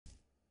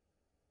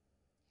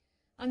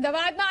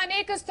અમદાવાદમાં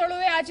અનેક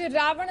સ્થળોએ આજે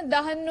રાવણ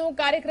દહનનો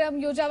કાર્યક્રમ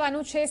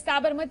યોજાવાનો છે।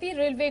 સાબરમતી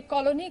રેલવે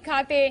કોલોની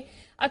ખાતે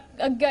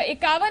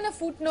 51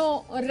 ફૂટનો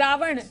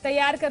રાવણ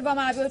તૈયાર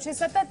કરવામાં આવ્યો છે।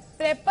 સતત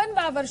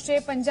 53મા વર્ષે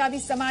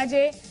પંજાબી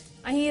સમાજે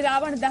અહીં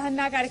રાવણ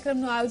દહનના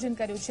કાર્યક્રમનું આયોજન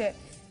કર્યું છે।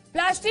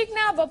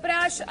 પ્લાસ્ટિકના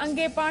વપરાશ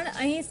અંગે પણ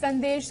અહીં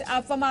સંદેશ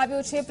આપવામાં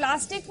આવ્યો છે।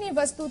 પ્લાસ્ટિકની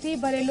વસ્તુથી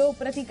ભરેલો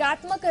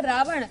પ્રતિકાત્મક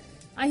રાવણ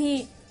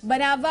અહીં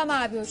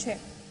બનાવવામાં આવ્યો છે।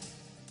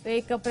 તો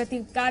એક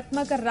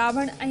પ્રતિકાત્મક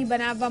રાવણ અહીં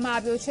બનાવવામાં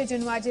આવ્યો છે,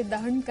 જેનું આજે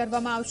દહન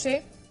કરવામાં આવશે।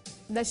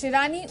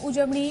 દશેરાની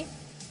ઉજવણી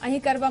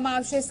અહીં કરવામાં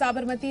આવશે।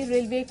 સાબરમતી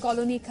રેલવે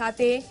કોલોની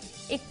ખાતે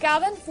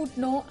 51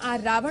 ફૂટનો આ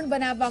રાવણ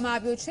બનાવવામાં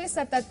આવ્યો છે।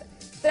 સતત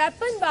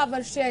 53મા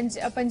વર્ષે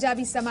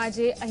પંજાબી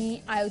સમાજે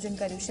અહીં આયોજન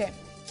કર્યું છે।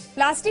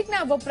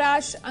 પ્લાસ્ટિકના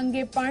વપરાશ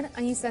અંગે પણ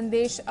અહીં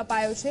સંદેશ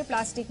અપાયો છે।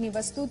 પ્લાસ્ટિકની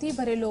વસ્તુથી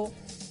ભરેલો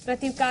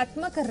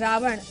પ્રતિકાત્મક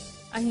રાવણ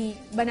અહીં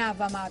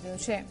બનાવવામાં આવ્યો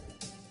છે।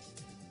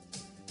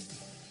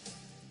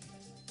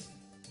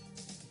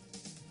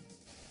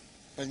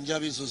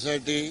 पंजाबी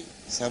सोसायटी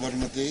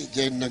साबरमती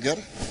जैननगर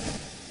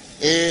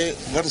ए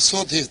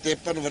वर्षों थी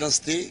 53 वर्ष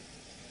थी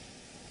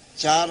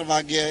 4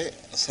 वागे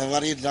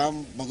सवारी राम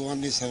भगवान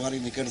की सवारी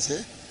निकलશે।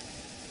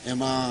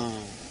 એમાં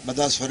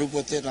બધા સ્વરૂપો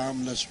છે, રામ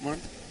લક્ષ્મણ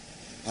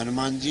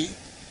હનુમાનજી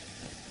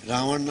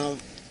રાવણના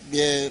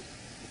બે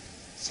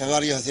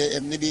સવારી હશે,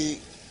 એમની બી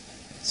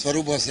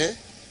સ્વરૂપ હશે।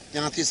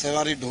 ત્યાંથી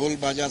સવારી ઢોલ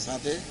બાજા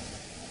સાથે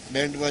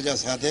બેન્ડ બાજા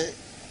સાથે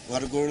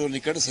વરઘોડો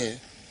નીકળશે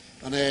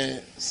અને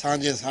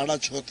સાંજે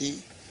 6:30 થી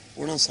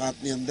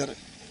 7:45 અંદર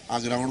આ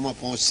ગ્રાઉન્ડમાં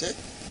પહોંચશે।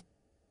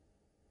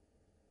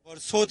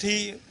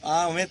 વર્ષોથી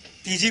આ અમે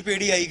ત્રીજી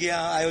પેઢી આવી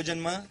ગયા આ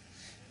આયોજનમાં।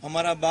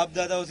 અમારા બાપ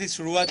દાદાઓથી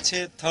શરૂઆત છે,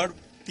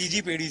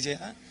 ત્રીજી પેઢી છે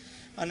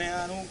અને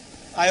આનું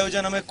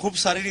આયોજન અમે ખૂબ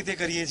સારી રીતે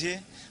કરીએ છીએ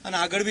અને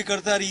આગળ બી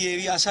કરતા રહીએ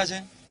એવી આશા છે।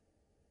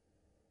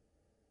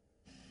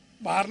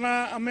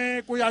 બહારના અમે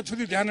કોઈ આજ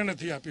સુધી ધ્યાન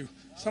નથી આપ્યું।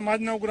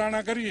 સમાજના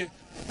ઉઘરાણા કરીએ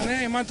અને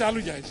એમાં ચાલુ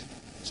જાય છે।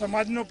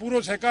 સમાજનો પૂરો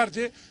સહકાર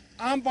છે।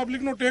 આમ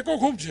પબ્લિકનો ટેકો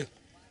ખૂબ છે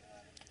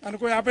અને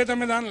કોઈ આપે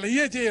તમે દાન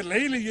લઈએ છીએ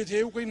લઈ લઈએ છીએ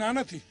એવું કંઈ ના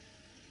નથી।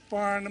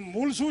 પણ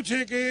મૂળ શું છે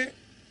કે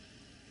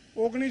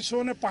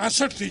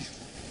 1965થી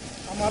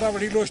અમારા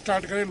વડીલો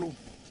સ્ટાર્ટ કરેલું।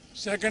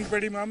 સેકન્ડ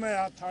પેઢીમાં અમે,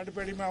 આ થર્ડ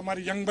પેઢીમાં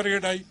અમારી યંગ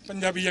બ્રિગેડ આવી,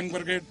 પંજાબી યંગ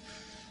બ્રિગેડ,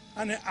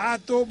 અને આ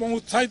તો બહુ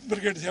ઉત્સાહિત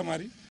બ્રિગેડ છે અમારી।